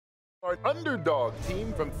Our underdog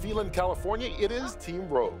team from Phelan, California, it is Team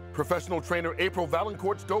Rogue. Professional trainer April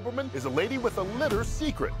Valancourt's Doberman is a lady with a litter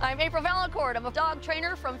secret. I'm April Valancourt. I'm a dog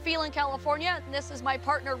trainer from Phelan, California, and this is my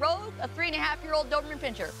partner Rogue, a 3.5-year-old Doberman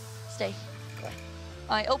Pinscher. Stay.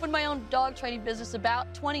 I opened my own dog training business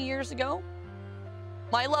about 20 years ago.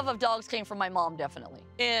 My love of dogs came from my mom, definitely.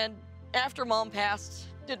 And after Mom passed,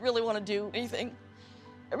 didn't really want to do anything.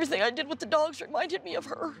 Everything I did with the dogs reminded me of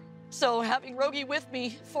her. So having Rogie with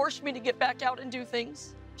me forced me to get back out and do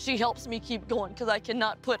things. She helps me keep going because I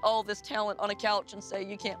cannot put all this talent on a couch and say,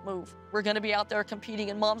 you can't move. We're gonna be out there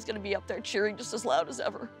competing and Mom's gonna be up there cheering just as loud as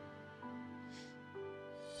ever.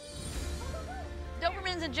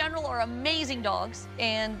 Dobermans in general are amazing dogs,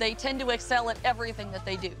 and they tend to excel at everything that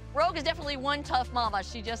they do. Rogue is definitely one tough mama.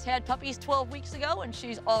 She just had puppies 12 weeks ago, and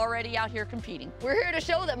she's already out here competing. We're here to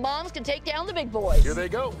show that moms can take down the big boys. Here they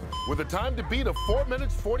go, with a time to beat of 4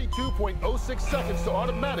 minutes, 42.06 seconds to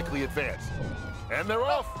automatically advance. And they're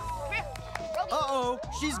off. Uh-oh,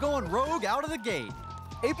 she's going Rogue out of the gate.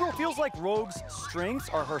 April feels like Rogue's strengths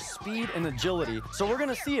are her speed and agility, so we're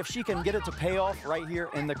gonna see if she can get it to pay off right here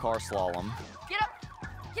in the car slalom. Get up,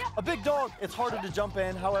 get up. A big dog, it's harder to jump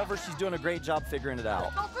in, however, she's doing a great job figuring it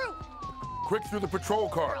out. Go through. Quick through the patrol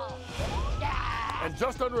car. And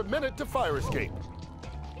just under a minute to fire escape.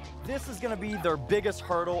 This is gonna be their biggest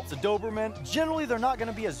hurdle. It's a Doberman. Generally, they're not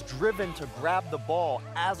gonna be as driven to grab the ball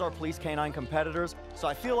as our police canine competitors, so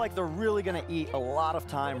I feel like they're really gonna eat a lot of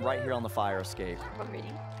time right here on the fire escape.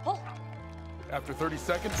 Pull. After 30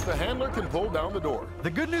 seconds, the handler can pull down the door.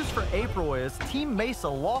 The good news for April is Team Mesa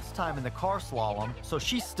lost time in the car slalom, so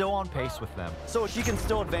she's still on pace with them. So she can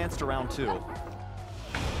still advance to round 2.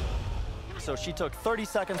 So she took 30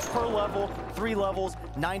 seconds per level, 3 levels,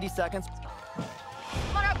 90 seconds.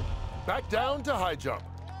 Back down to high jump.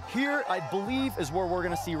 Here, I believe, is where we're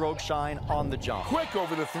gonna see Rogue shine on the jump. Quick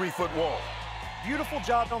over the 3-foot wall. Beautiful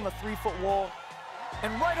job on the 3-foot wall,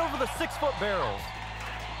 and right over the 6-foot barrels.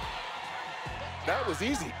 That was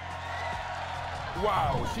easy.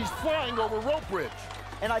 Wow, she's flying over rope bridge.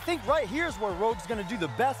 And I think right here is where Rogue's gonna do the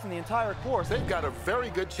best in the entire course. They've got a very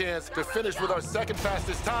good chance to finish with our second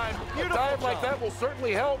fastest time. Beautiful A dive job. like that will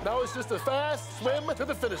certainly help. Now it's just a fast swim to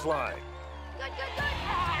the finish line. Good, good, good.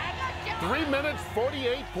 3 minutes,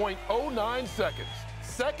 48.09 seconds.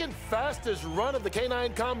 Second fastest run of the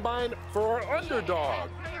Canine Combine for our underdog.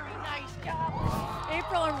 Very nice job.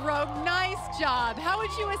 April and Rogue, nice job. How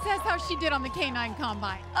would you assess how she did on the Canine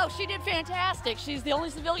Combine? Oh, she did fantastic. She's the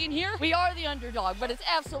only civilian here. We are the underdog, but it's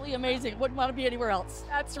absolutely amazing. Wouldn't want to be anywhere else.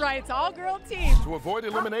 That's right, it's all-girl team. To avoid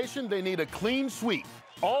elimination, they need a clean sweep.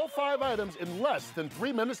 All 5 items in less than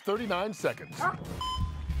 3 minutes, 39 seconds.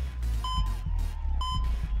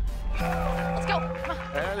 Let's go. Come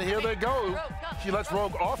on. And here they go. Rogue, go. She lets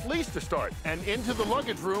Rogue off leash to start and into the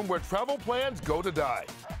luggage room where travel plans go to die.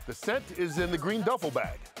 The scent is in the green duffel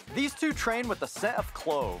bag. These two train with the scent of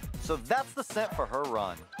clove, so that's the scent for her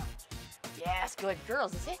run. Yes, good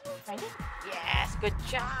girls. Is it? Find it? Yes, good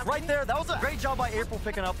job. Right there, that was a great job by April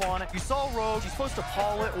picking up on it. You saw Rogue, she's supposed to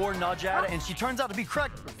paw it or nudge at it, and she turns out to be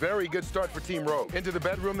correct. Very good start for Team Rogue. Into the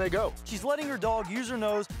bedroom they go. She's letting her dog use her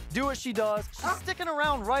nose, do what she does. She's sticking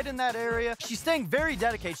around right in that area. She's staying very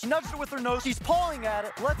dedicated. She nudged it with her nose. She's pawing at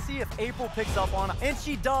it. Let's see if April picks up on it, and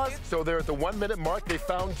she does. So they're at the 1-minute mark. They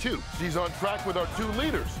found 2. She's on track with our 2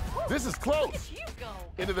 leaders. This is close. You go.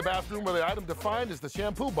 Into the bathroom where the item to find is the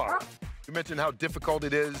shampoo bottle. You mentioned how difficult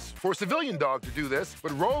it is for a civilian dog to do this,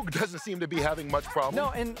 but Rogue doesn't seem to be having much problem.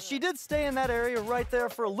 No, and she did stay in that area right there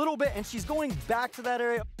for a little bit, and she's going back to that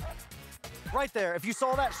area. Right there, if you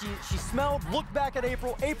saw that, she smelled, looked back at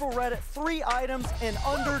April. April read it, 3 items in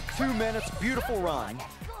under 2 minutes. Beautiful run.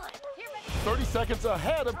 30 seconds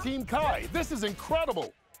ahead of Team Kai. This is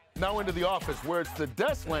incredible. Now into the office where it's the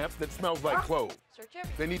desk lamp that smells like clove. Search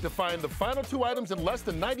everything. They need to find the final 2 items in less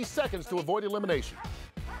than 90 seconds to avoid elimination.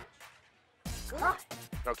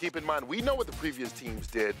 Now keep in mind, we know what the previous teams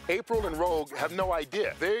did. April and Rogue have no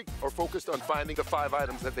idea. They are focused on finding the 5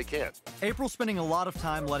 items that they can. April's spending a lot of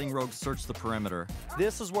time letting Rogue search the perimeter.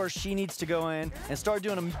 This is where she needs to go in and start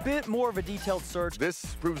doing a bit more of a detailed search.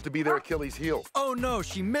 This proves to be their Achilles heel. Oh no,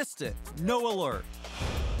 she missed it. No alert.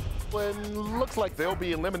 And looks like they'll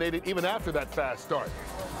be eliminated even after that fast start.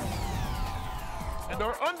 And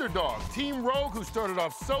our underdog, Team Rogue, who started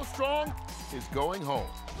off so strong, is going home.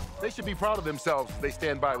 They should be proud of themselves as they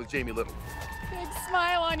stand by with Jamie Little. Big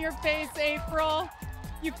smile on your face, April.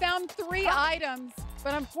 You found 3 items,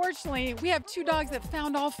 but unfortunately, we have 2 dogs that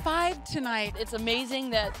found all 5 tonight. It's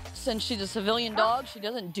amazing that since she's a civilian dog, she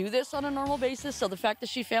doesn't do this on a normal basis. So the fact that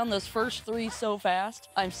she found those first 3 so fast,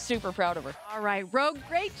 I'm super proud of her. All right, Rogue,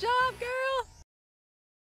 great job, girl.